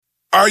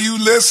Are you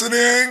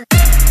listening?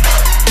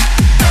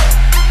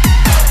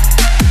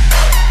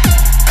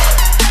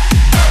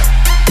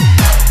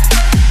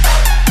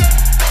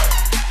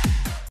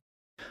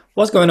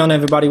 What's going on,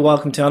 everybody?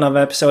 Welcome to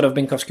another episode of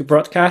Binkowski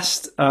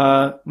Broadcast.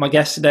 My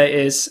guest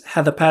today is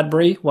Heather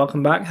Padbury.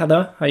 Welcome back,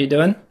 Heather. How you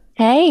doing?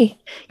 Hey.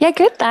 Yeah,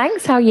 good,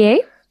 thanks. How are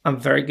you? I'm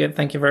very good.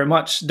 Thank you very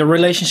much. The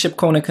Relationship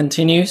Corner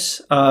continues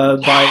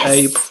by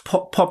a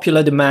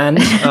popular demand.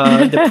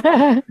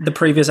 The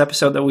previous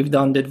episode that we've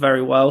done did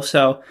very well.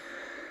 So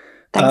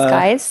thanks,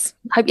 guys.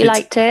 Hope you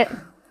liked it.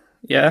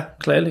 Yeah,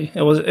 clearly.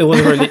 It was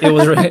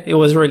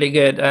really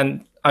good.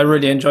 And I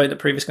really enjoyed the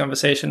previous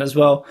conversation as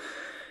well.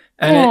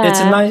 And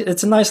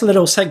it's a nice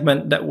little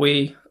segment that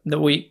we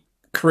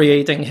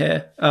creating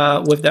here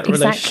with that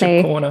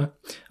Relationship Corner.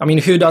 I mean,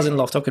 who doesn't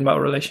love talking about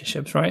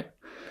relationships, right?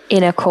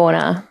 In a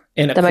corner.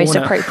 The most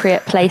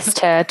appropriate place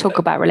to talk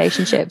about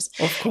relationships.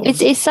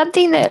 It's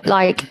something that,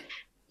 like,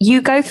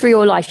 you go through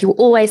your life, you will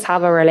always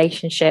have a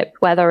relationship,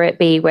 whether it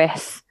be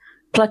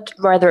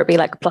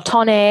like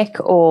platonic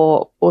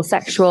or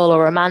sexual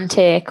or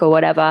romantic or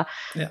whatever.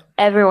 Yeah.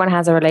 Everyone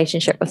has a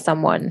relationship with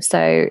someone.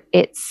 So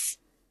it's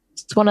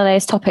one of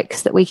those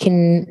topics that we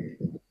can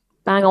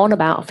bang on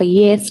about for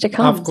years to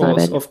come.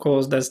 Of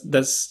course.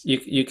 There's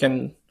you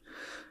can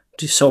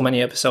do so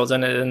many episodes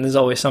on it, and there's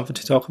always something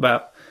to talk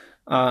about.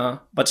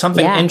 But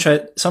something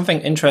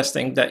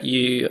interesting that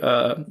you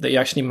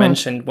actually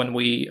mentioned when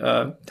we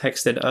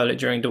texted earlier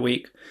during the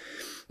week.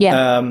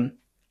 Yeah.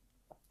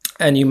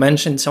 And you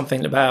mentioned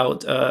something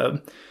about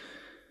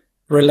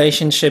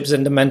relationships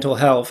and the mental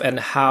health and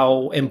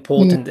how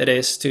important it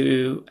is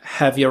to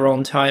have your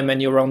own time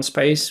and your own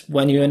space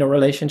when you're in a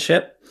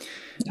relationship.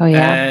 Oh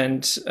yeah.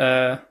 And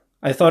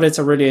I thought it's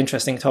a really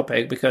interesting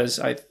topic because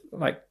I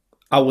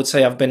would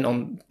say I've been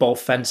on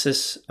both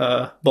sides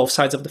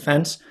of the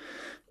fence.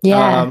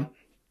 Yeah.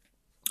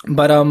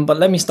 But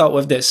let me start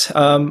with this.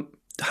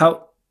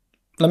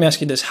 Let me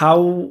ask you this: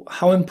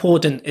 How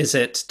important is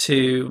it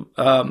to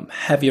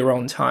have your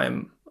own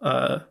time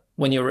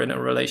when you're in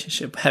a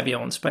relationship? Have your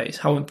own space.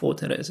 How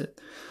important is it?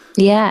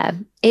 Yeah,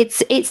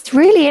 it's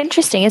really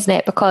interesting, isn't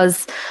it?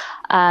 Because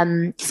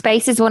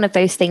space is one of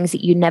those things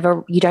that you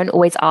don't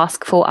always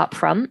ask for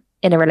upfront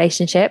in a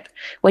relationship.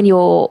 When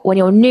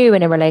you're new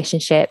in a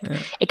relationship,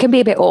 it can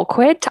be a bit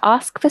awkward to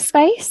ask for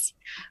space.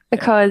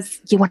 Because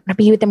you want to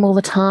be with them all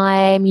the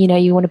time, you know,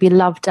 you want to be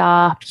loved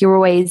up. You're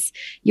always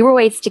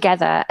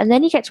together, and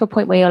then you get to a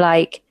point where you're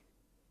like,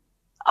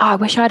 oh,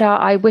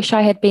 I wish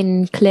I had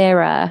been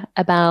clearer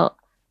about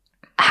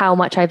how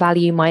much I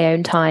value my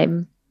own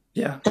time.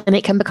 Yeah, and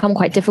it can become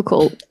quite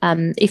difficult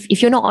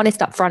if you're not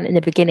honest up front in the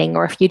beginning,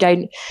 or if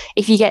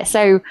you get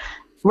so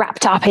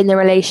wrapped up in the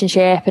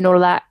relationship and all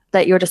of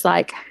that you're just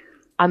like,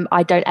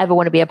 I don't ever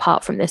want to be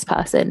apart from this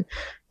person.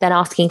 Then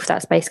asking for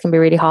that space can be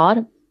really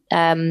hard.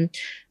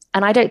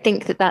 And I don't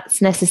think that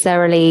that's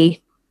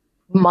necessarily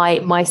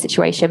my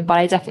situation, but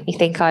I definitely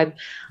think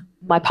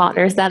my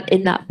partner is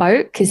in that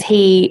boat, because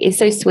he is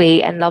so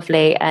sweet and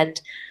lovely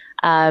and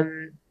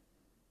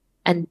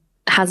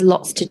has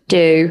lots to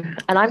do.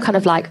 And I'm kind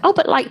of like, oh,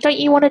 but like, don't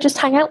you want to just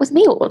hang out with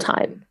me all the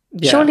time?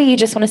 Yeah. Surely you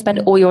just want to spend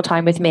all your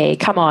time with me.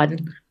 Come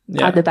on.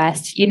 Yeah. I'm the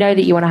best. You know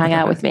that you want to hang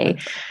out with me.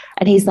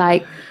 And he's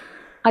like,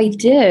 I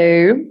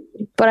do,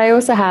 but I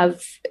also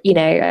have, you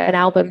know, an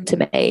album to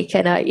make,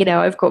 and you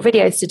know, I've got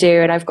videos to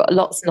do, and I've got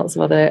lots and lots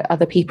of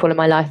other people in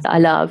my life that I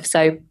love.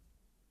 So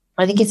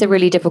I think it's a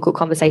really difficult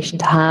conversation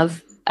to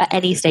have at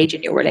any stage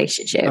in your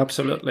relationship.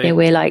 Absolutely. You know,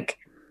 we're like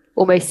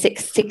almost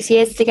six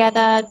years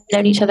together,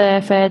 known each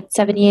other for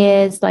 7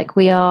 years. Like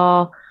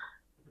we're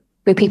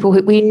people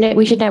who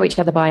we should know each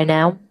other by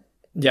now.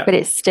 Yeah. But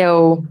it's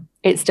still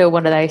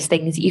one of those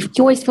things you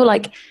always feel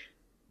like,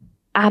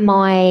 am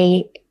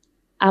I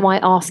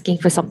asking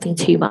for something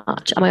too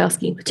much? Am I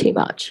asking for too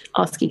much?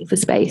 Asking for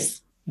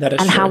space? That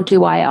is and true. How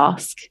do I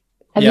ask?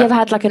 Have you ever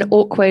had like an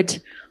awkward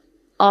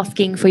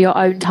asking for your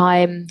own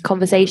time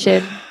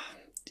conversation?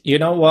 You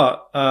know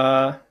what?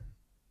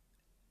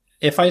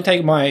 If I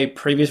take my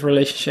previous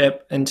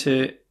relationship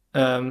into it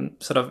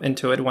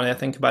when I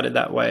think about it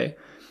that way,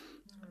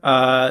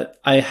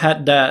 I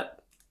had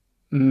that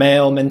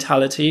male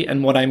mentality,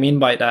 and what I mean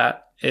by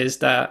that is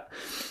that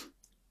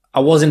I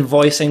wasn't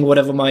voicing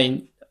whatever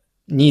my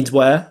needs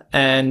were,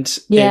 and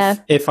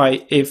if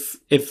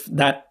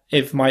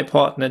my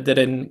partner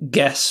didn't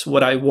guess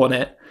what I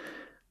wanted,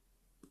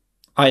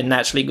 I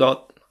naturally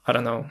got, I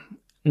don't know,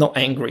 not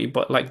angry,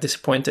 but like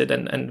disappointed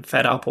and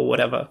fed up or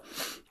whatever.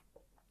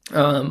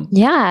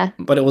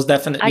 But it was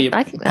definitely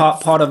I think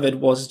part of it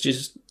was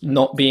just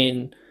not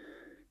being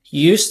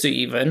used to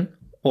even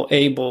or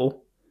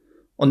able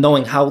or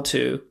knowing how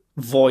to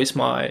voice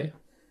my,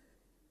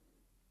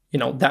 you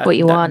know,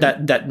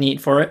 that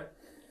need for it.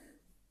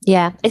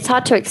 Yeah, it's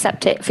hard to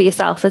accept it for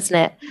yourself, isn't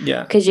it?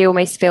 Yeah, because you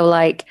almost feel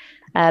like,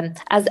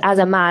 as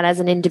a man, as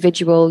an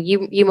individual,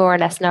 you more or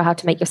less know how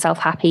to make yourself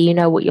happy. You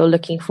know what you're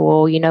looking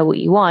for. You know what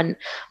you want.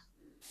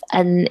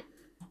 And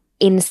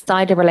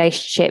inside a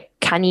relationship,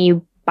 can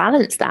you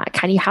balance that?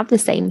 Can you have the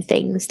same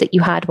things that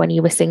you had when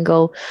you were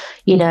single,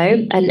 you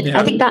know? And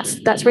I think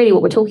that's really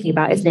what we're talking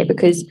about, isn't it?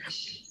 Because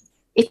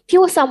if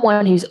you're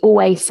someone who's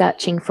always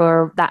searching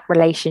for that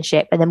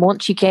relationship, and then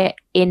once you get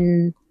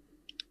in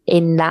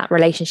that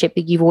relationship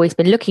that you've always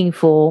been looking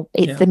for,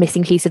 it's the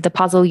missing piece of the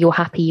puzzle, you're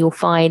happy, you're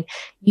fine,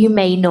 you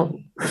may not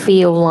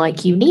feel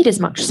like you need as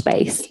much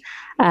space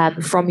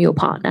from your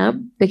partner,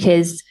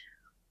 because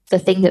the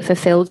thing that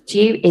fulfills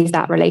you is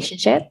that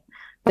relationship.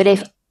 But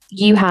if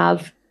you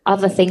have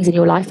other things in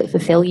your life that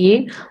fulfill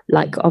you,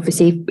 like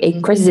obviously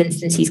in Chris's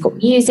instance, he's got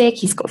music,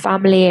 he's got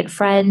family and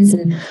friends,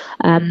 and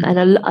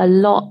a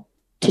lot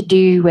to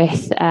do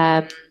with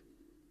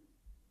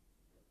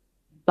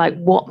like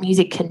what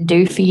music can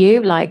do for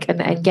you, like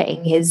and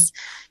getting his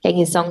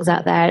songs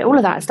out there. All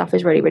of that stuff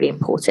is really, really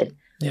important.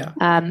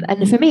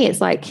 And for me, it's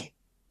like,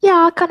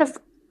 I kind of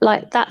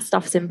like that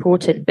stuff's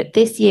important, but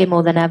this year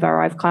more than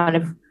ever, I've kind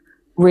of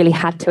really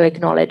had to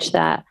acknowledge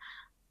that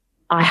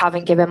I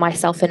haven't given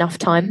myself enough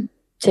time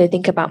to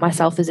think about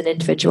myself as an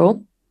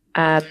individual.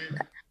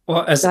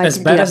 Well, as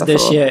bad as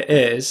this year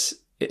is,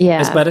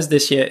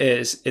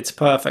 it's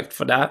perfect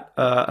for that.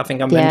 I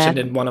think I mentioned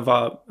in one of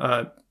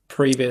our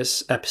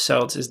previous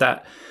episodes is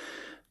that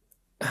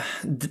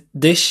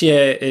this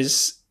year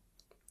is,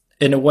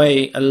 in a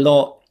way, a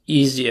lot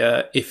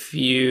easier if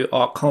you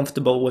are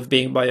comfortable with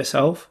being by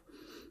yourself.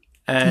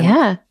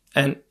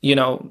 And you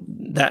know,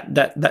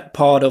 that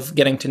part of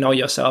getting to know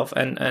yourself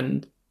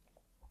and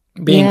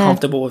being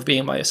comfortable with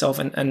being by yourself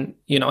and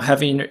you know,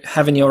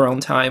 having your own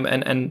time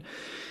and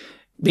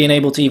being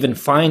able to even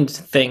find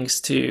things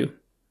to,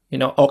 you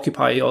know,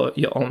 occupy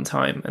your own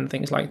time and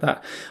things like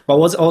that. But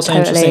what's also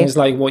interesting is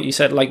like what you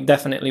said, like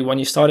definitely when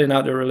you're starting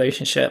out a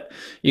relationship,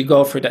 you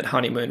go through that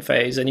honeymoon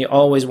phase and you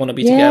always want to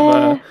be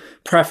together,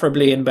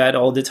 preferably in bed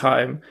all the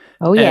time.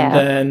 And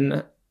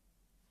then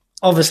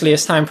obviously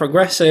as time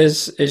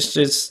progresses, it's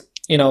just,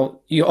 you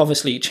know, you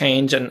obviously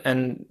change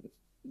and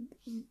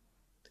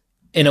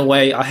in a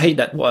way, I hate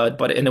that word,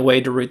 but in a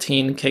way the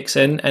routine kicks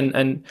in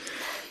and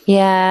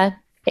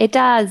it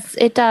does.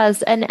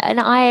 And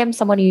I am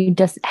someone who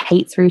just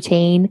hates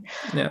routine.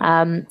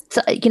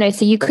 So, you know,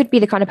 so you could be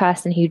the kind of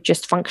person who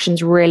just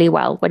functions really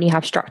well when you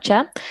have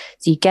structure.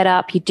 So you get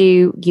up, you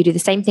do the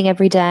same thing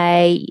every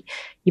day.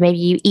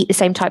 You eat the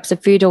same types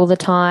of food all the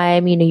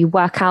time. You know, you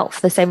work out for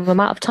the same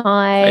amount of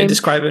time. Are you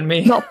describing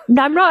me?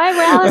 I'm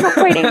not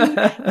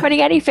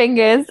pointing any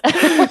fingers.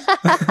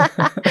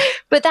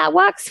 But that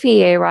works for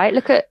you, right?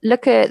 Look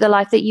at the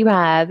life that you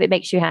have. It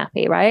makes you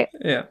happy, right?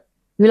 Yeah.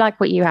 You like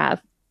what you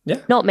have. Yeah.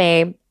 Not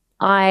me.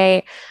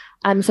 I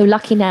am so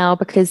lucky now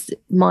because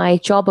my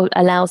job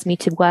allows me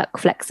to work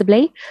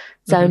flexibly.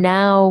 So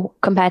now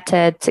compared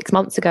to 6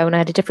 months ago when I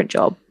had a different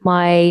job,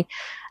 my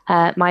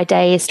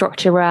day is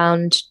structured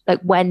around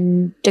like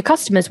when do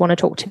customers want to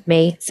talk to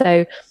me.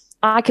 So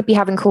I could be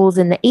having calls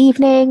in the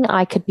evening.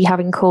 I could be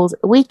having calls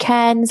at the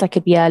weekends. I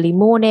could be early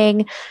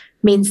morning.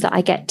 Means that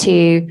I get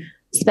to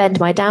spend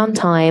my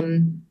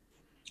downtime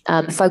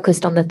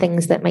focused on the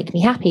things that make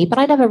me happy, but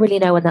I never really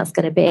know when that's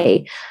going to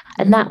be.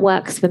 And that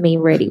works for me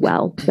really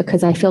well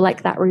because I feel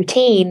like that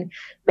routine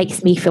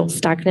makes me feel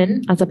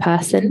stagnant as a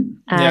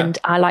person. And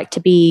I like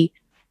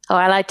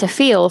to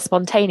feel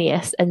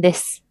spontaneous. And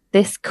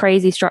this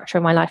crazy structure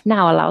in my life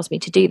now allows me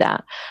to do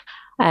that.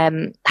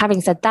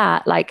 Having said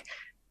that, like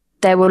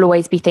there will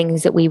always be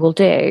things that we will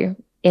do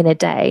in a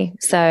day.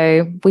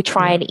 So we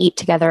try and eat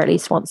together at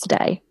least once a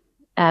day.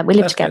 We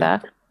live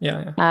together.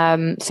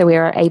 Good. So we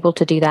are able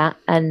to do that,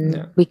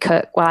 and we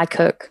cook. Well, I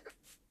cook.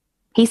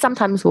 He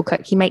sometimes will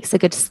cook. He makes a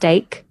good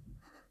steak,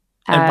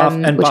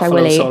 and which buffalo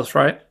I will eat. sauce,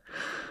 right?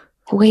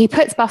 Well, he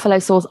puts buffalo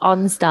sauce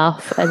on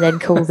stuff and then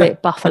calls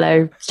it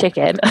buffalo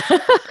chicken.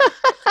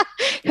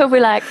 He'll be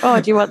like,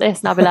 "Oh, do you want this?"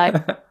 And I'll be like,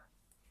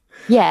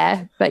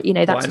 "Yeah," but you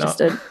know that's just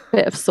a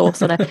bit of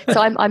sauce on it. So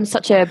I'm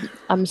such an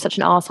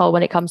asshole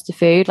when it comes to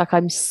food. Like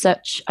I'm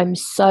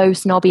so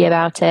snobby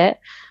about it.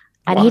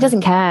 And he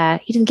doesn't care.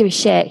 He doesn't give a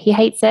shit. He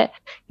hates it.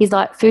 He's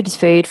like, food is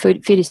food.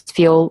 Food is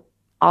fuel.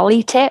 I'll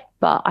eat it,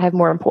 but I have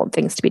more important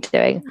things to be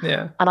doing.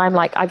 Yeah. And I'm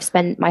like, I've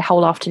spent my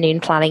whole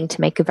afternoon planning to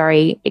make a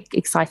very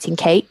exciting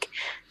cake.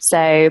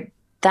 So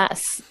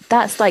that's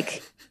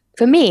like,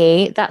 for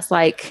me, that's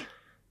like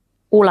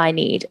all I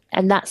need.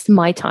 And that's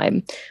my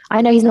time.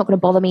 I know he's not going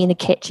to bother me in the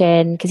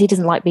kitchen because he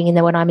doesn't like being in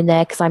there when I'm in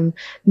there because I'm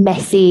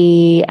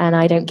messy and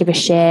I don't give a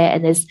shit.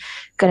 And there's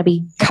going to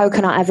be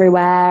coconut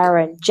everywhere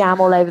and jam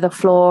all over the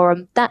floor.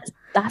 And that's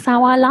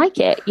how I like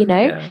it. You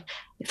know,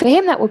 for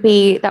him, that would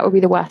be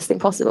the worst thing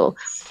possible.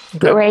 Okay.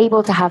 But we're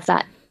able to have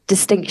that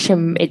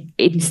distinction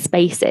in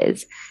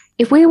spaces.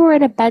 If we were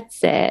in a bed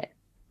sit,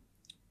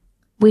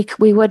 we'd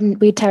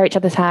tear each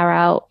other's hair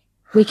out.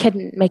 We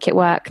couldn't make it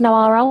work. No,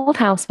 our old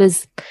house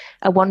was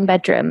a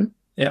 1-bedroom.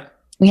 Yeah.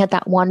 We had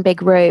that one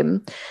big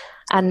room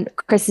and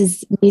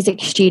Chris's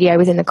music studio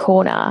was in the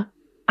corner.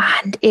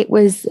 And it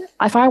was,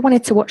 if I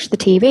wanted to watch the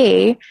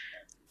TV,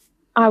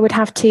 I would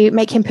have to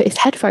make him put his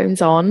headphones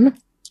on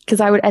because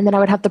and then I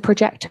would have the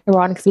projector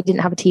on because we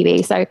didn't have a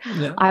TV. So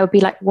Yeah. I would be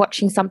like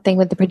watching something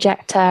with the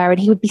projector, and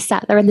he would be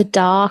sat there in the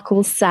dark,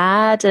 all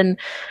sad. And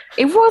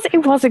it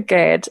wasn't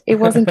good. It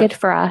wasn't good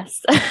for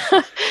us.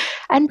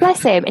 And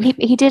bless him. And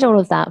he did all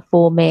of that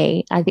for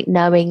me. I think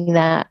knowing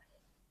that,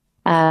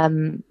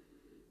 that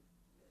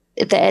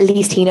at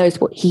least he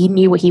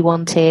knew what he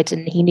wanted,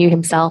 and he knew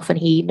himself, and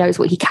he knows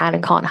what he can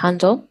and can't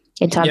handle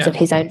in terms of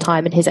his own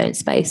time and his own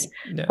space.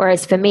 Yeah.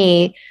 Whereas for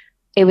me,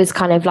 it was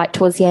kind of like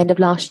towards the end of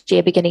last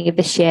year, beginning of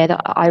this year,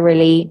 that I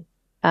really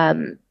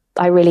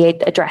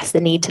addressed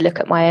the need to look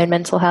at my own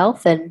mental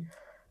health, and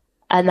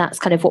that's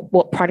kind of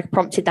what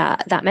prompted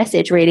that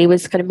message. Really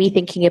was kind of me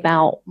thinking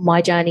about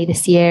my journey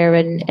this year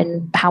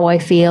and how I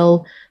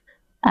feel,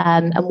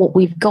 and what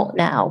we've got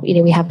now. You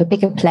know, we have a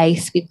bigger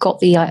place. We've got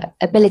the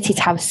ability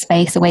to have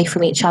space away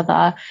from each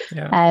other.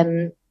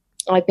 Yeah.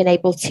 I've been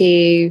able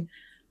to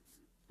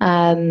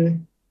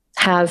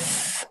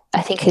have.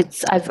 I think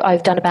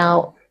I've done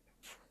about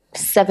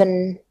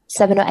 7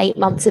 or 8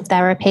 months of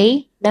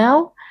therapy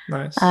now.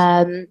 Nice.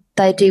 That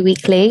I do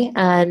weekly,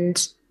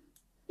 and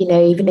you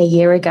know, even a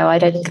year ago, I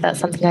don't think that's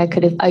something I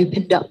could have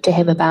opened up to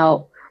him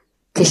about,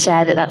 to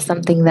share that that's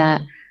something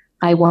that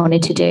I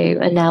wanted to do.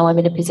 And now I'm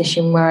in a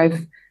position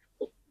where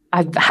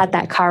I've had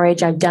that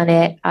courage. I've done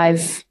it.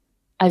 I've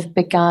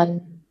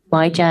begun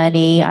my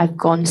journey. I've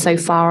gone so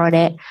far on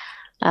it.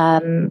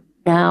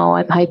 Now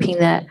I'm hoping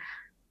that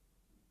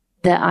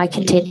I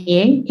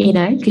continue, you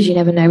know, because you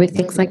never know with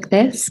things like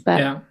this.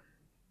 But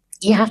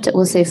you have to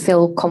also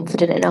feel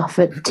confident enough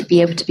to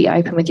be able to be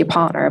open with your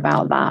partner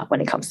about that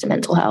when it comes to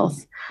mental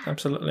health.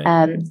 Absolutely.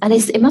 And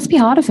it must be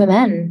harder for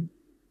men.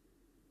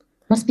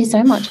 It must be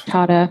so much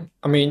harder.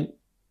 I mean,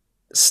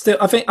 still,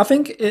 I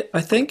think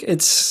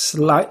it's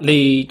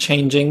slightly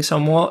changing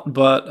somewhat,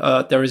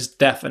 but there is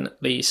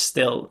definitely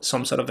still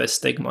some sort of a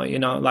stigma. You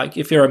know, like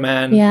if you're a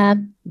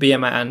man, be a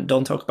man.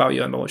 Don't talk about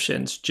your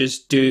emotions.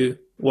 Just do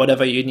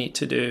whatever you need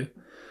to do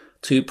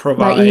to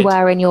provide. Like you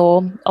were in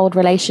your old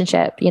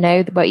relationship, you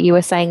know, what you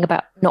were saying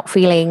about not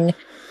feeling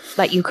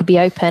like you could be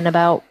open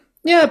about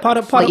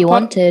what you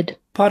wanted.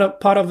 Part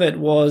of it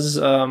was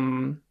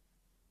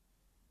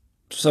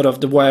sort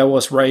of the way I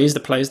was raised, the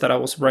place that I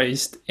was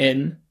raised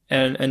in,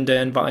 and the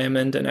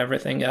environment and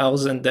everything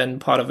else. And then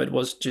part of it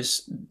was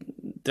just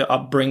the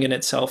upbringing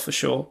itself, for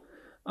sure.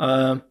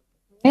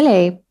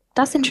 Really?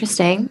 That's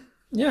interesting.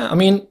 Yeah, I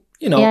mean,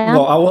 you know,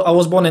 well, I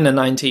was born in the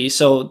 90s,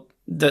 so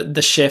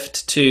the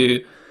shift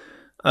to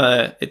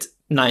it's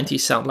 90s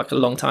sound like a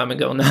long time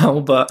ago now,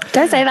 but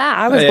don't say that.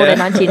 I was born in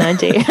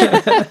 1990.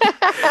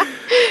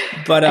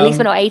 But at least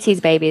we're not 80s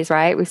babies,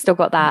 right? We've still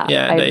got that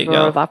over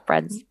all of our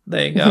friends.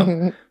 There you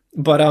go.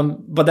 But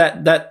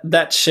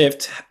that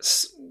shift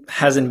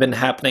hasn't been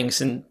happening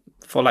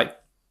for like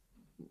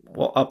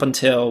up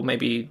until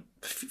maybe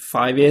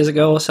 5 years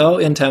ago or so,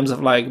 in terms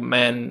of like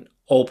men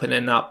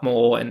opening up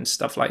more and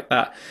stuff like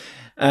that.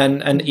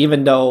 And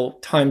even though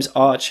times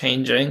are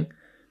changing,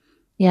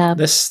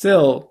 there's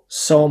still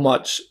so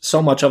much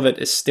of it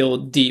is still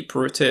deep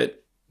rooted,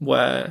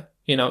 where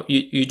you know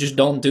you just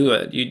don't do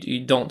it.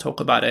 You don't talk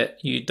about it.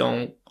 You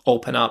don't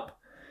open up.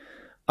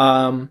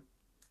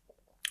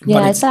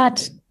 It's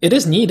sad. It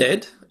is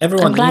needed.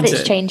 Everyone I'm glad needs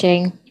it's it.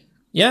 changing.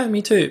 Yeah,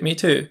 me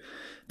too.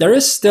 There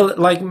is still,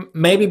 like,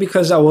 maybe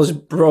because I was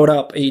brought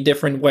up a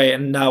different way,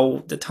 and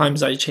now the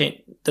times are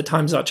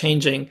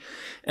changing,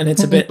 and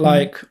it's a bit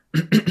like,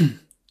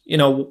 you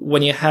know,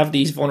 when you have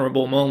these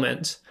vulnerable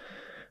moments,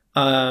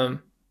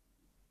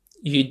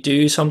 you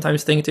do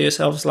sometimes think to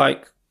yourselves,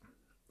 like,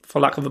 for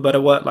lack of a better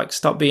word, like,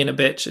 stop being a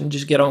bitch and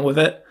just get on with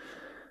it.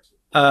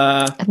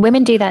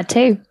 Women do that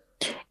too.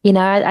 You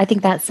know, I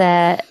think that's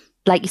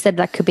like you said,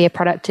 that could be a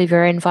product of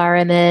your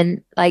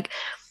environment. Like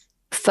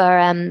so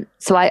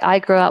I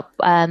grew up,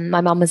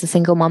 my mum was a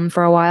single mum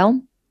for a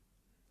while.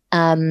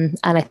 And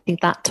I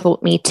think that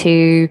taught me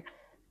to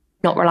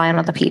not rely on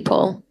other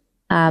people,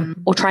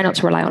 or try not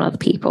to rely on other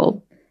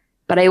people.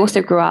 But I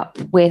also grew up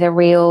with a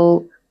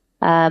real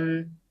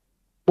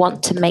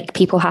want to make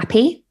people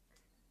happy.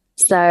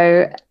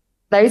 So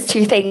those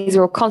two things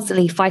were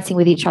constantly fighting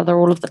with each other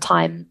all of the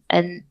time.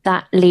 And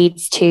that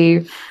leads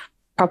to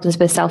problems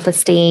with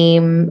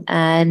self-esteem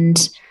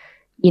and,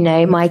 you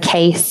know, in my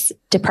case,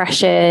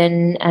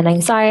 depression and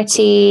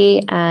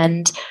anxiety,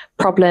 and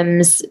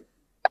problems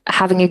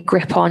having a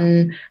grip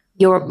on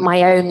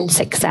my own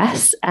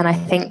success. And I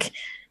think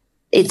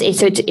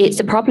it's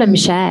a problem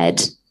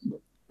shared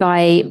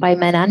by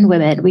men and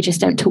women. We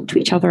just don't talk to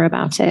each other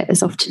about it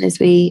as often as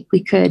we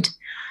could.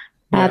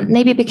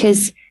 Maybe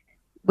because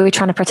we're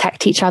trying to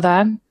protect each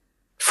other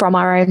from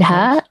our own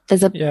hurt.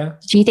 Do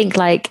you think,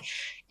 like,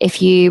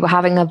 if you were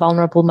having a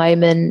vulnerable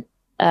moment,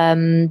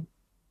 that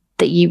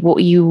you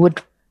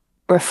would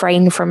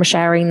refrain from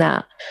sharing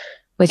that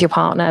with your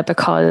partner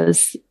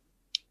because,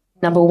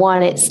 number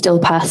one, it's still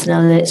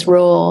personal and it's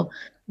raw,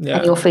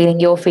 and you're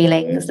feeling your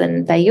feelings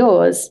and they're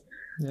yours.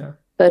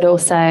 But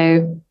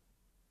also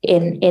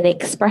in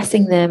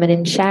expressing them and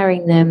in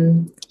sharing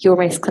them, you're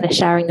almost kind of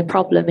sharing the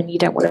problem, and you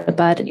don't want to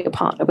burden your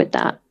partner with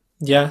that.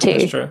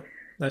 Too.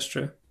 That's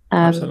true.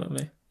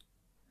 Absolutely.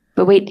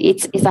 but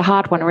it's a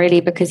hard one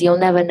really, because you'll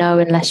never know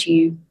unless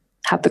you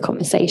have the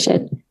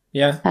conversation.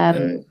 Yeah.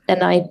 And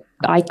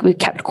we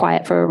kept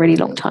quiet for a really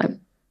long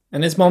time.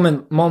 And it's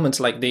moments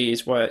like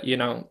these where, you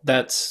know,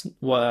 that's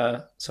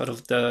where sort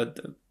of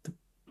the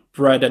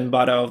bread and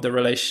butter of the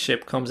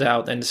relationship comes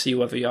out, and see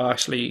whether you're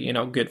actually, you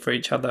know, good for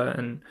each other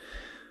and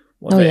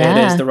whether it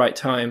is the right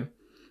time.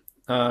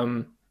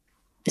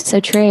 It's so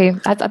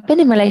true. I've been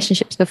in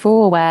relationships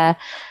before where,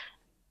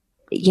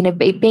 you know,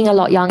 being a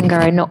lot younger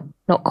and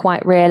not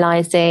quite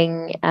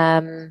realizing,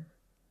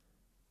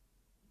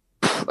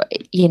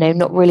 you know,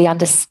 not really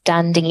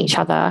understanding each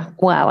other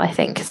well, I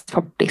think is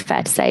probably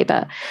fair to say,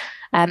 but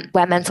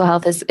where mental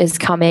health has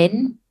come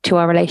in to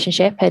our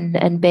relationship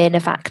and been a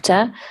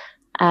factor.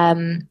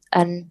 And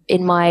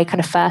in my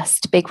kind of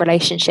first big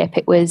relationship,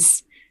 it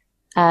was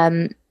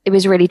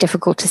really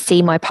difficult to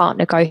see my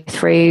partner go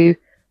through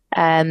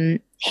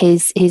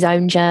his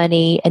own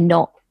journey and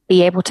not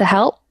be able to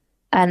help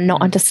and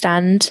not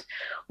understand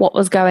what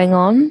was going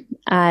on,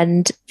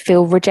 and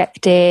feel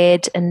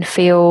rejected and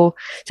so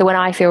when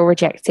I feel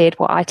rejected,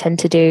 what I tend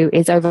to do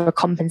is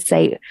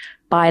overcompensate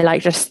by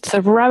like just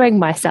throwing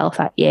myself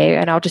at you,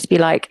 and I'll just be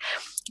like,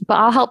 but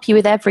I'll help you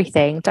with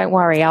everything, don't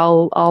worry,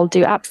 I'll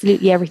do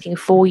absolutely everything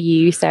for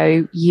you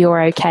so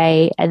you're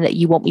okay and that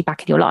you want me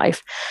back in your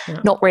life.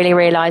 Not really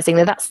realizing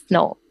that that's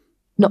not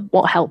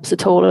what helps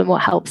at all, and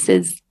what helps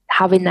is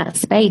having that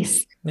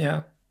space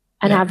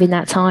and having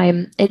that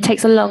time. I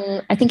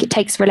think it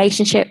takes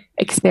relationship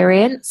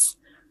experience,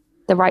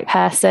 the right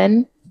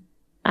person,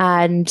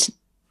 and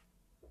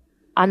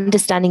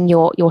understanding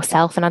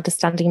yourself and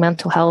understanding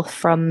mental health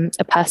from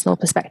a personal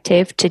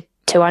perspective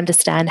to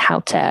understand how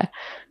to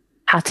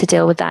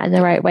deal with that in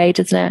the right way,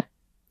 doesn't it?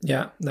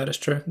 Yeah, that is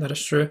true.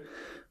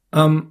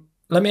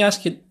 Let me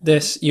ask you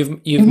this.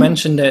 You've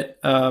mentioned it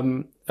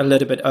a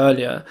little bit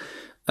earlier,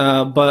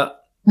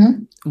 but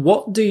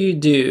what do you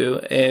do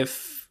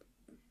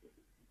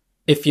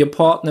if your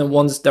partner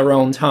wants their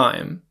own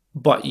time,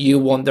 but you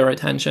want their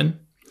attention?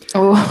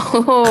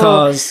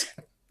 Because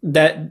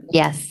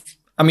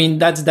I mean,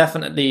 that's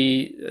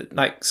definitely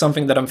like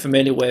something that I'm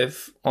familiar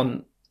with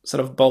on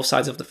sort of both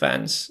sides of the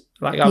fence.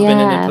 Like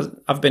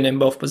I've been in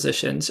both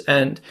positions,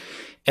 and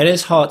it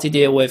is hard to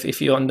deal with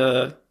if you're on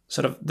the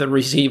sort of the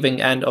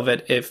receiving end of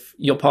it. If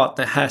your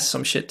partner has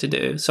some shit to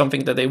do,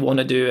 something that they want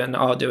to do and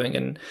are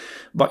doing,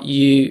 but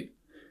you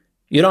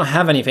don't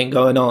have anything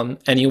going on,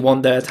 and you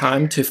want their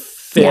time to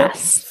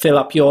fill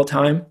up your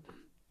time.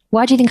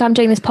 Why do you think I'm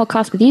doing this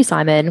podcast with you,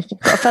 Simon?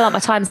 Got to fill up my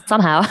time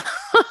somehow.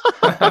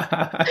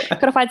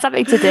 Got to find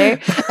something to do.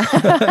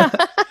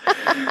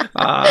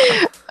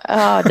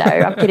 Oh no,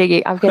 I'm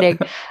kidding.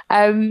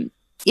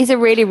 It's a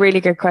really, really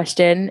good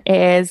question. It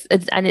is,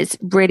 and it's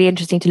really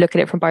interesting to look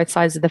at it from both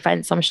sides of the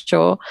fence, I'm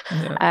sure.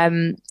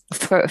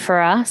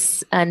 For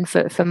us and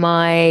for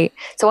my,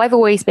 so I've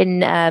always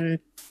been, I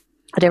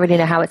don't really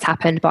know how it's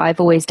happened, but I've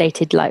always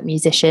dated like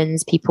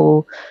musicians,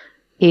 people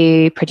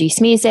who produce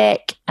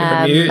music.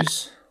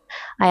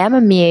 I am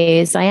a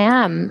muse. I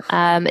am.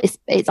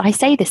 I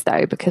say this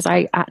though because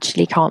I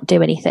actually can't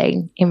do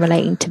anything in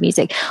relating to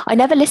music. I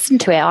never listened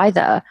to it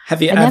either.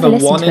 Have you ever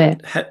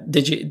wanted?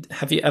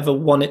 Have you ever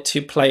wanted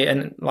to play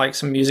in like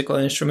some musical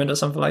instrument or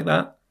something like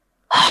that?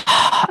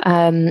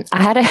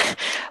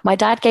 My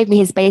dad gave me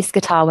his bass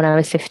guitar when I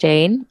was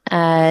 15,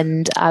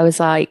 and I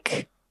was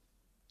like,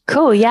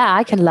 "Cool, yeah,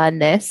 I can learn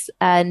this."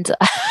 And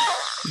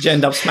did you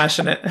end up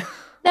smashing it?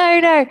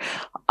 No.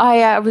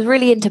 I was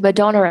really into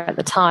Madonna at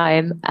the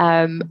time,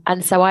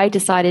 and so I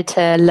decided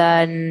to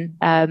learn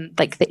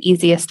like the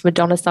easiest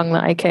Madonna song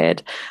that I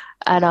could,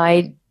 and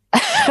I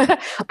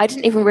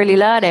didn't even really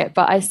learn it,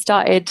 but I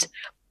started.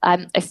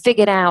 I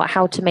figured out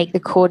how to make the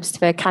chords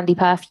for Candy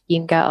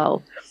Perfume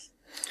Girl,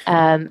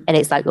 and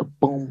it's like a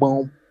boom,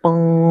 boom,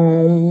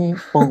 boom,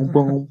 boom,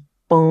 boom.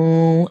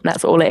 Boom.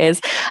 That's all it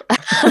is.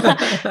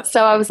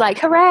 So I was like,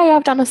 hooray,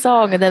 I've done a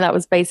song, and then that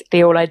was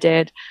basically all I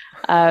did.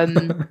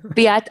 But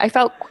yeah, I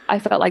felt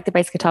like the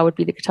bass guitar would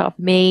be the guitar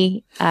for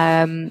me.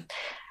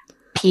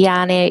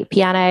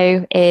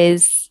 Piano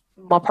is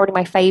probably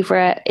my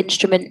favorite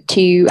instrument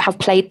to have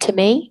played to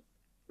me.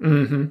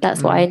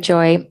 That's what I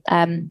enjoy.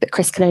 But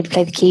Chris can only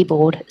play the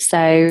keyboard,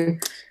 so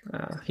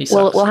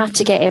we'll have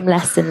to get him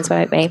lessons,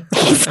 won't we?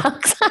 He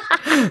sucks.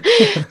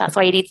 That's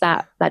why he needs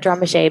that drum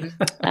machine.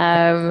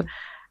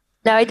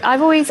 No,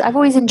 I've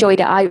always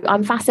enjoyed it.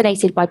 I'm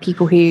fascinated by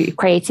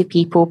creative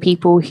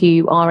people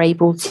who are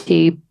able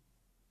to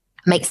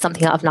make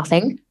something out of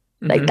nothing.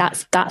 Like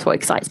that's what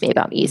excites me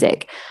about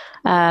music.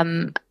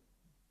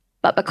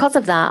 But because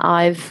of that,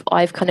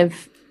 I've kind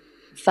of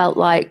felt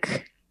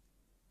like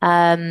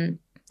that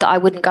I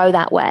wouldn't go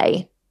that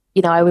way.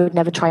 You know, I would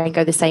never try and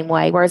go the same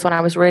way. Whereas when I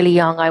was really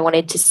young, I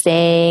wanted to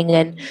sing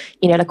and,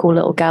 you know, like all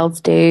little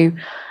girls do.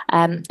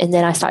 And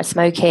then I started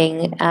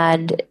smoking,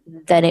 and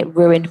then it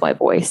ruined my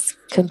voice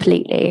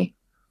completely.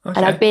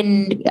 Okay. And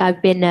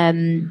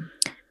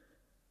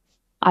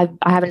I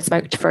haven't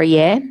smoked for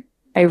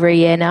over a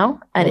year now.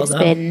 And it's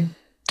been,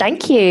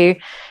 thank you.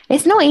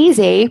 It's not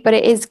easy, but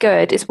it is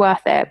good. It's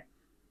worth it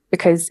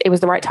because it was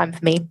the right time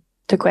for me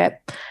to quit.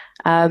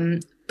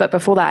 But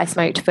before that, I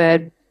smoked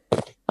for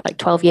like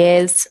 12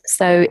 years.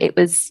 So it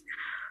was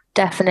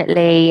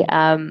definitely,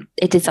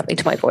 it did something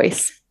to my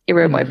voice. It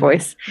ruined my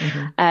voice.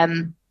 But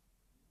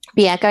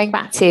yeah, going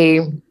back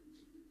to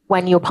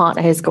when your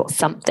partner has got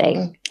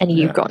something and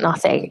you've got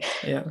nothing,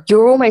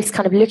 you're almost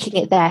kind of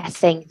looking at their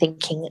thing,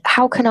 thinking,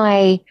 how can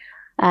I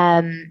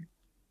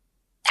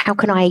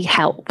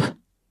help?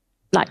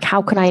 Like,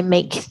 how can I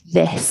make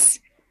this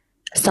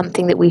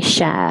something that we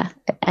share?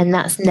 And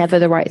that's never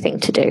the right thing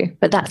to do.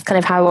 But that's kind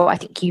of how I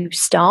think you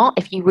start.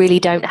 If you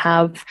really don't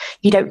know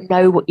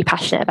what you're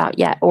passionate about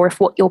yet, or if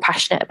what you're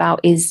passionate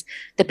about is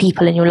the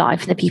people in your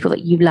life and the people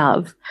that you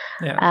love.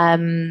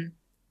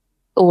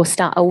 Or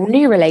start all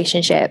new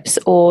relationships,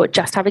 or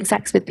just having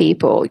sex with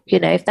people,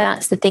 if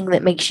that's the thing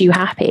that makes you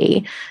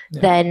happy,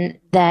 then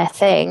their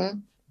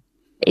thing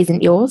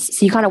isn't yours.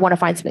 So you kind of want to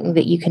find something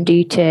that you can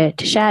do to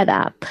share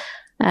that.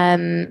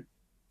 And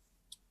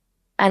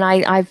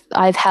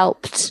I've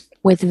helped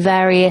with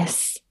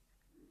various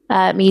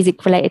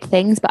music related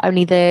things, but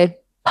only the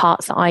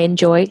parts that I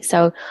enjoy.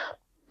 So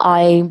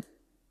I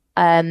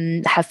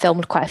have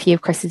filmed quite a few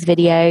of Chris's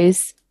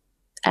videos.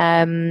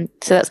 So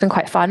that's been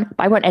quite fun.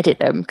 I won't edit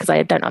them because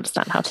I don't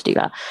understand how to do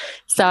that.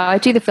 So I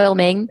do the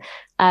filming.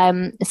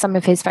 Some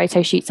of his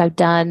photo shoots I've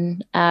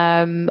done.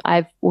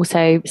 I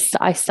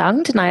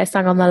sung, didn't I? I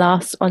sung on the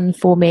last one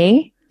for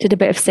me. Did a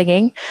bit of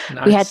singing.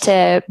 Nice. We had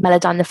to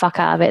melodyne the fuck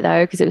out of it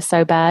though because it was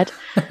so bad.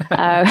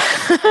 I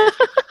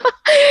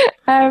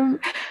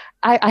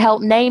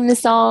helped name the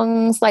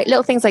songs, like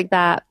little things like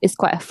that. Is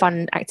quite a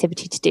fun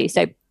activity to do.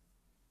 So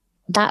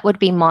that would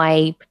be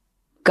my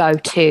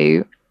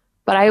go-to.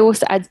 But I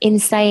also, in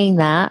saying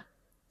that,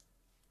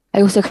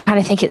 I also kind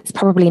of think it's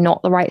probably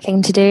not the right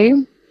thing to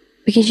do,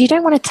 because you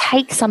don't want to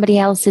take somebody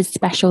else's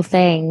special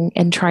thing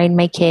and try and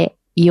make it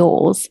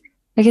yours,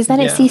 because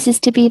then it ceases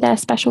to be their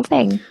special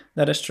thing.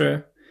 That is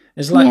true.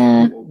 It's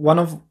like one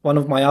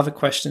of my other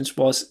questions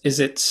was,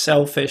 is it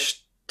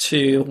selfish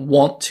to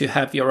want to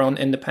have your own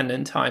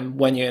independent time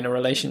when you're in a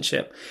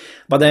relationship?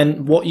 But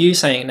then what you're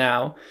saying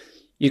now,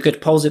 you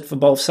could pose it for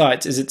both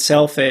sides. Is it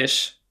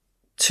selfish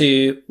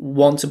to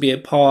want to be a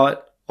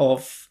part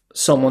of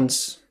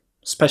someone's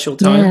special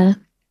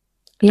time?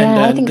 Yeah, and then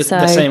I think so.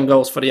 The same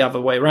goes for the other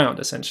way around,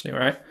 essentially,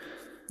 right?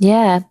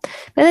 Yeah,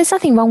 but there's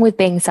nothing wrong with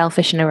being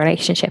selfish in a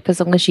relationship as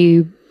long as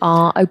you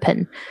are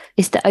open.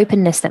 It's the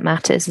openness that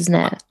matters, isn't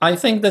it? I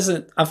think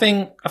I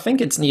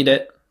think it's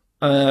needed.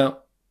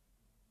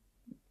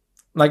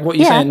 Like what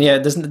you're saying,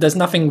 there's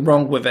nothing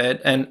wrong with it,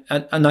 and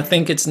I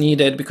think it's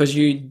needed because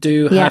you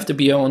do have to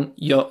be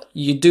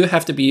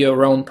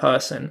your own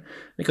person,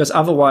 because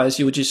otherwise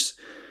you would just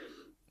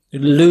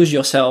lose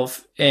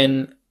yourself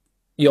in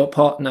your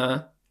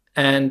partner,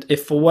 and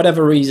if for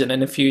whatever reason in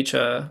the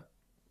future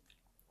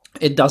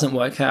it doesn't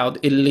work out,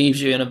 it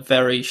leaves you in a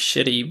very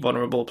shitty,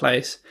 vulnerable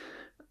place.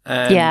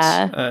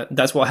 And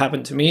that's what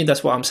happened to me.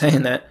 That's what I'm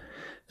saying. That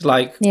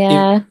like,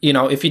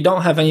 if you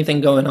don't have anything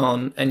going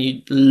on and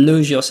you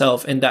lose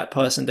yourself in that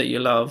person that you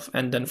love,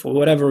 and then for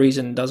whatever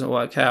reason it doesn't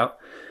work out,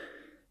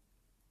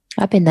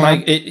 I've been there.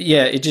 Like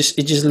it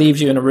just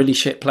leaves you in a really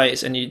shit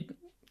place, and it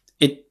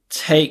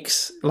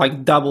takes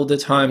like double the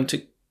time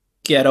to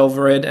get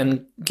over it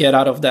and get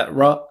out of that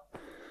rut.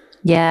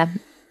 Yeah.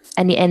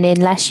 And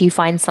unless you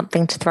find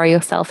something to throw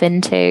yourself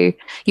into,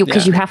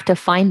 because you have to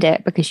find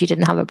it because you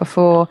didn't have it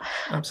before.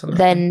 Absolutely.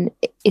 Then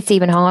it's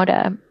even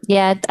harder.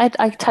 Yeah,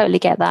 I totally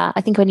get that.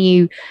 I think when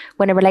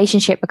a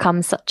relationship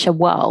becomes such a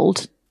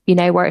world,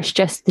 where it's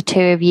just the two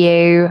of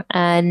you,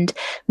 and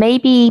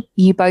maybe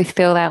you both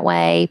feel that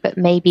way, but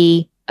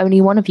maybe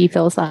only one of you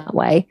feels that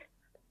way,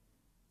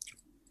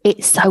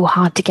 it's so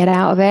hard to get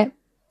out of it.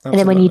 Absolutely. And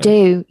then when you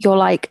do, you're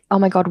like, oh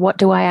my God, what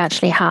do I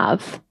actually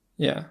have?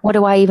 Yeah. What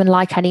do I even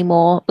like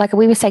anymore? Like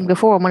we were saying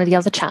before on one of the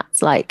other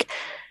chats, like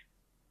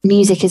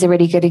music is a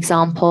really good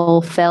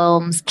example,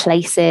 films,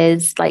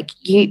 places. Like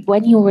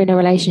when you're in a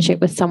relationship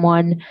with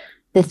someone,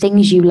 the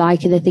things you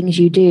like and the things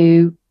you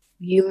do,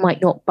 you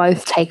might not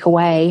both take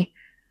away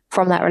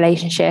from that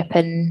relationship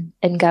and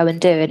go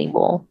and do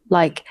anymore.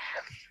 Like,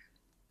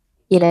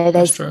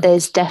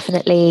 there's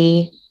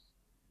definitely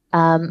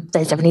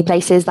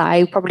places that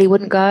I probably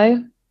wouldn't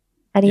go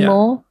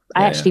anymore.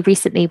 I actually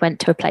recently went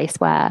to a place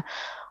where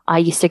I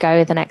used to go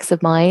with an ex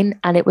of mine,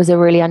 and it was a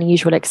really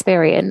unusual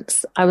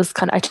experience. I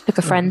took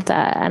a friend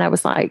there, and I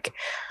was like,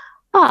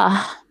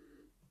 I'm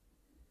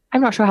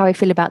not sure how I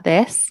feel about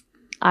this.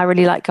 I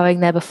really like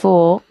going there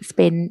before. It's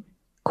been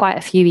quite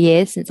a few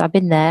years since I've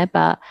been there,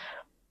 but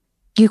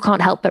you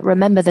can't help but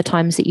remember the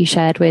times that you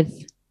shared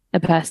with a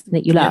person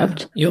that you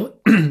loved.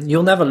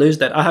 You'll never lose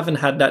that. I haven't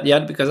had that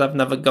yet because I've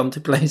never gone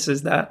to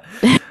places that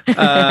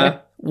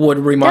would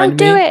remind me.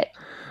 Don't do it.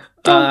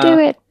 Don't do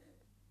it.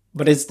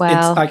 But it's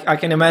I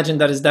can imagine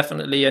that is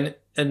definitely an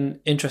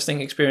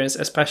interesting experience,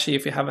 especially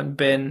if you haven't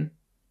been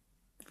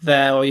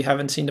there, or you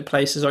haven't seen the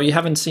places, or you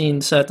haven't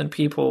seen certain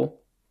people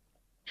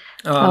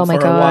for a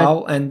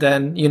while, and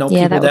then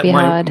people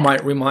that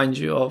might remind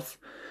you of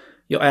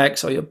your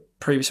ex or your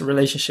previous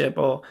relationship,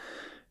 or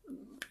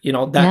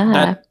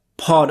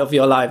part of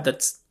your life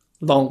that's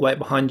long way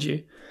behind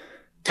you.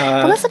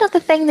 Well, that's another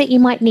thing that you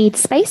might need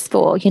space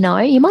for, you know?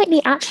 You might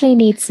actually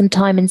need some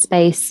time and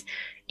space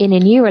in a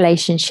new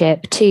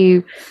relationship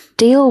to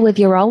deal with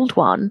your old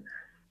one,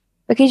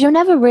 because you're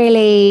never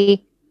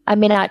really, I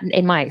mean,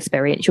 in my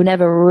experience, you're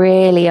never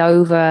really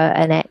over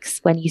an ex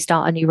when you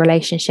start a new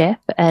relationship.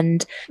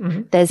 And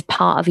there's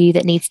part of you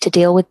that needs to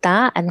deal with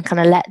that and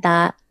kind of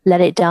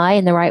let it die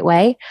in the right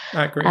way.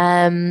 I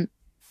agree.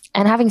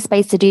 And having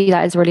space to do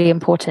that is really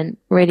important,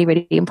 really,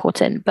 really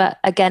important. But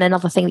again,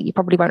 another thing that you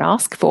probably won't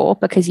ask for,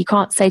 because you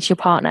can't say to your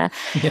partner,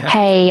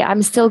 hey,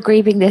 I'm still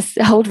grieving this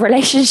old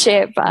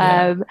relationship.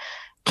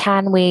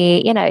 Can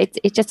we, you know,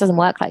 it just doesn't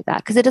work like that,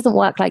 because it doesn't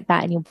work like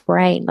that in your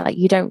brain. Like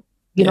you're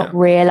not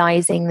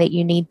realizing that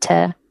you need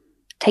to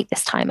take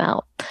this time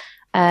out.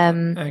 I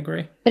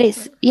agree. But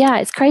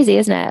it's crazy,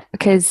 isn't it?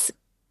 Because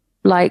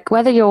like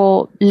whether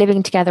you're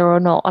living together or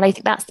not, and I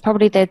think that's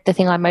probably the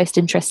thing I'm most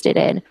interested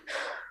in.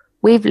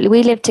 We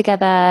lived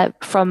together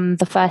from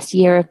the first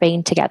year of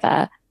being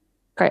together,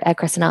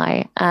 Chris and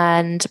I,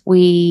 and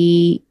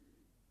we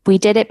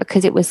did it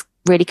because it was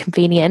really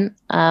convenient,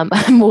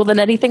 more than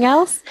anything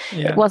else.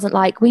 It wasn't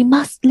like we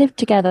must live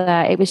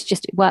together. It was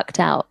just, it worked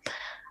out.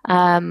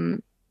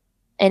 And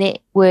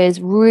it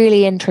was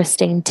really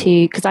interesting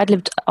because I'd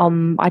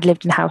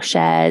lived in house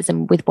shares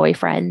and with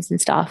boyfriends and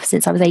stuff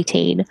since I was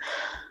 18.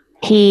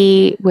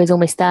 He was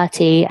almost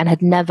 30 and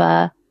had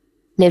never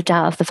lived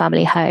out of the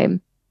family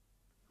home.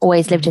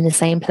 Always lived in the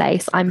same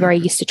place. I'm very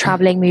used to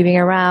traveling, moving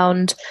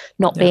around,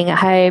 not being at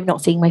home,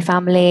 not seeing my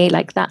family.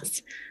 Like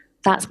that's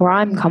where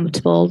I'm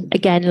comfortable.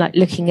 Again, like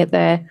looking at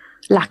the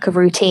lack of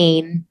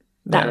routine,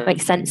 that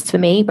makes sense for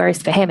me.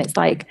 Whereas for him, it's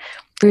like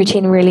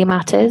routine really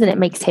matters, and it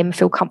makes him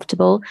feel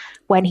comfortable.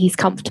 When he's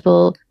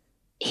comfortable,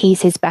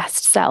 he's his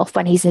best self.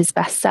 When he's his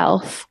best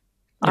self,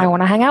 I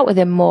want to hang out with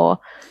him more.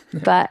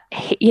 But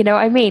you know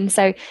what I mean?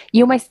 So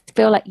you almost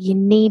feel like you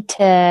need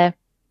to,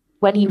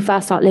 when you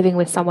first start living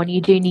with someone,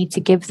 you do need to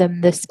give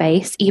them the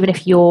space, even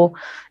if you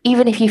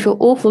feel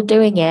awful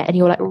doing it and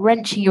you're like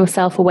wrenching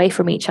yourself away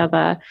from each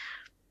other.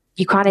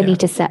 You kind of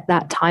need to set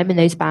that time and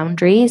those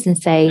boundaries and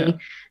say,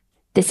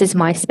 this is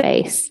my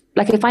space.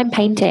 Like if I'm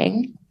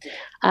painting,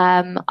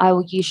 I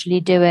will usually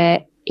do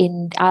it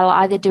I'll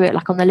either do it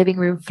like on the living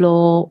room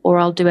floor, or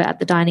I'll do it at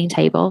the dining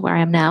table where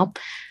I am now.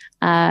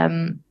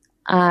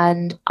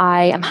 And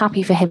I am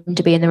happy for him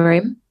to be in the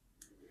room.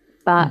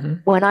 But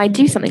when I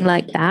do something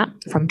like that,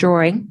 from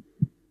drawing,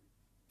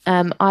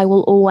 I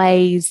will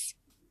always,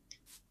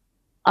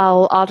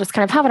 I'll just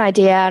kind of have an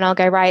idea and I'll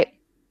go, right,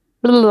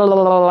 blah, blah, blah,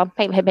 blah, blah,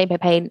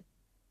 paint.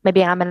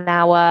 Maybe I'm an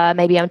hour,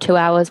 maybe I'm 2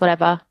 hours,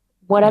 whatever.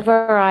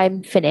 Whatever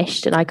I'm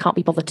finished and I can't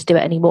be bothered to do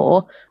it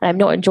anymore, and I'm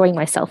not enjoying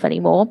myself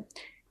anymore,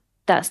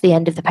 that's the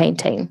end of the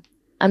painting.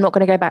 I'm not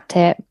going to go back to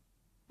it.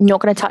 I'm not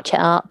going to touch it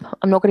up.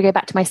 I'm not going to go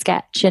back to my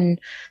sketch and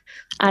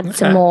add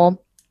some more,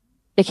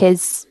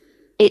 because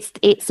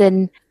it's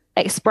an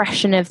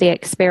expression of the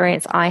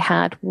experience I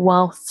had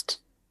whilst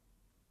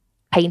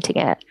painting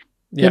it,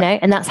 you know,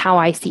 and that's how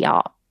I see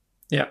art.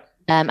 Yeah.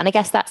 And I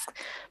guess that's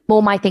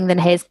more my thing than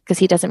his, because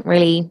he doesn't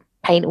really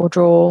paint or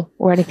draw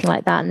or anything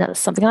like that. And that's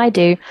something I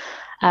do.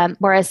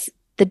 Whereas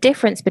the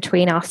difference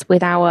between us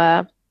with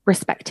our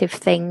respective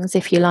things,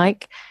 if you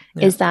like,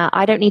 is that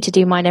I don't need to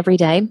do mine every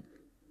day.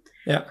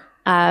 Yeah.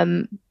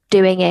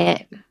 Doing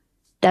it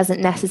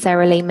doesn't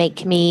necessarily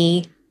make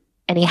me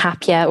any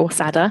happier or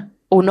sadder,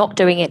 or not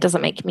doing it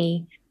doesn't make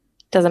me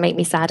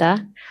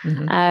sadder.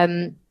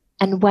 And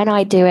when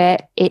I do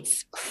it,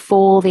 it's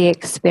for the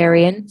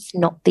experience,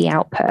 not the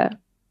output.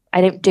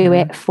 I don't do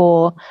it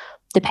for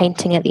the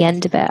painting at the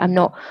end of it. I'm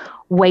not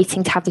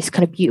waiting to have this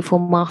kind of beautiful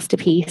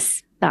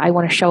masterpiece that I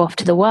want to show off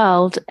to the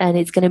world and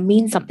it's going to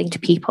mean something to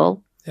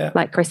people,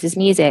 like Chris's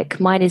music.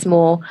 Mine is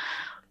more,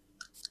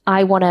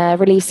 I want to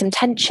relieve some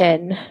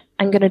tension.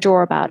 I'm going to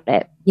draw about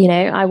it. You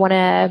know, I want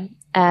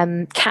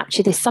to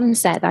capture this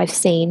sunset that I've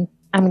seen.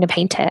 I'm going to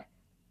paint it,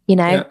 you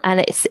know,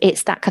 and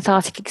it's that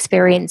cathartic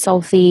experience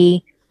of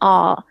the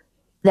art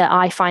that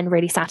I find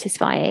really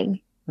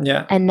satisfying.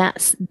 Yeah. And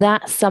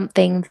that's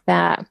something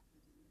that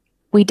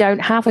we don't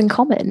have in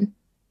common,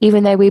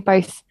 even though we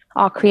both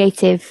are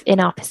creative in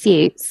our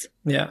pursuits.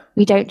 Yeah.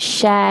 We don't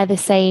share the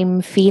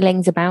same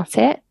feelings about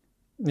it.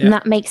 Yeah. And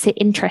that makes it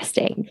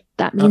interesting.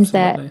 That means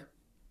that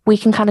we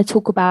can kind of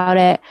talk about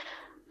it.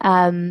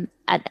 And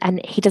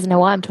he doesn't know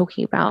what I'm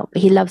talking about,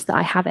 but he loves that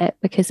I have it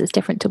because it's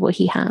different to what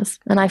he has.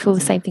 And I feel the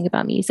same thing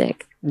about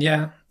music.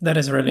 Yeah, that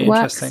is really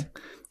interesting.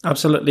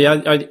 Absolutely.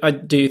 I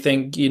do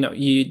think, you know,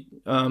 you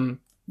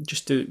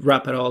just to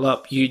wrap it all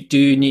up, you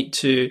do need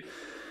to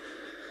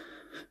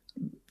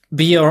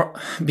be your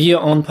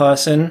own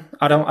person.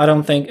 I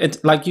don't think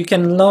it's like you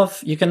can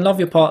love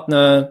your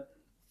partner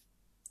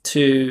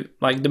to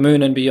like the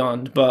moon and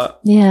beyond, but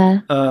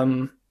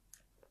you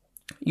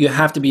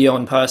have to be your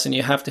own person.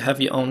 You have to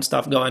have your own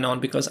stuff going on,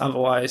 because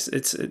otherwise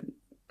it's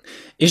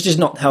just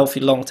not healthy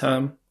long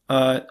term.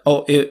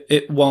 Or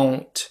it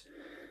won't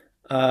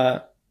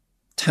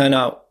turn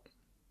out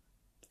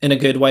in a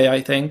good way,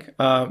 I think.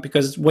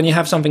 Because when you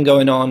have something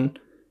going on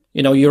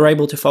you're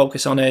able to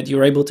focus on it.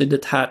 You're able to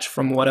detach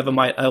from whatever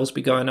might else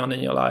be going on in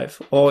your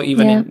life, or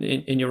even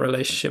in your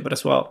relationship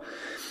as well.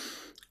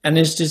 And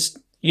it's just,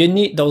 you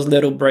need those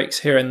little breaks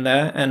here and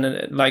there.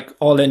 And like,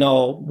 all in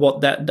all,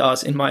 what that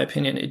does, in my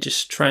opinion, it just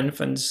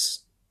strengthens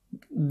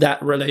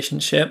that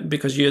relationship,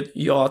 because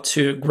you are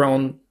two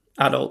grown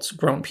adults,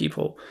 grown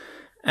people.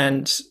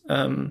 And,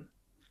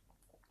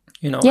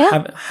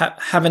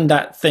 having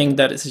that thing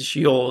that is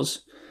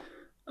yours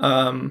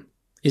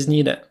is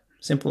needed.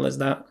 Simple as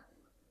that.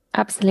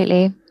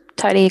 Absolutely.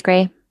 Totally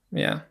agree.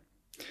 Yeah.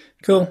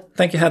 Cool.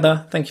 Thank you,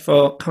 Heather. Thank you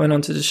for coming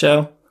on to the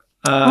show.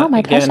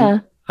 My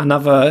pleasure.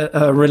 Another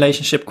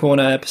Relationship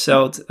Corner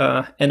episode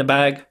in the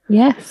bag.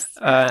 Yes.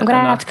 I'm going to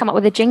have to come up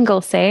with a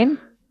jingle soon.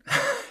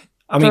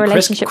 I mean,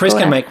 Chris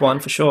can make one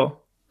for sure.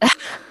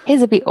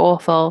 His would be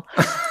awful.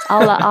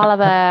 I'll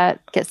have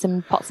get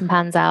some pots and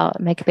pans out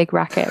and make a big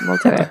racket, and we'll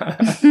do it.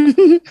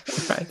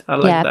 Right. I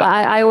like that. But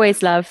I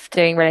always love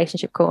doing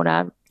Relationship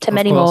Corner. Too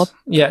many more.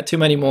 Yeah, too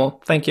many more.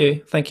 Thank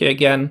you. Thank you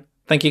again.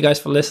 Thank you guys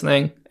for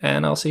listening,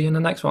 and I'll see you in the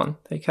next one.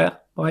 Take care.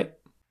 Bye.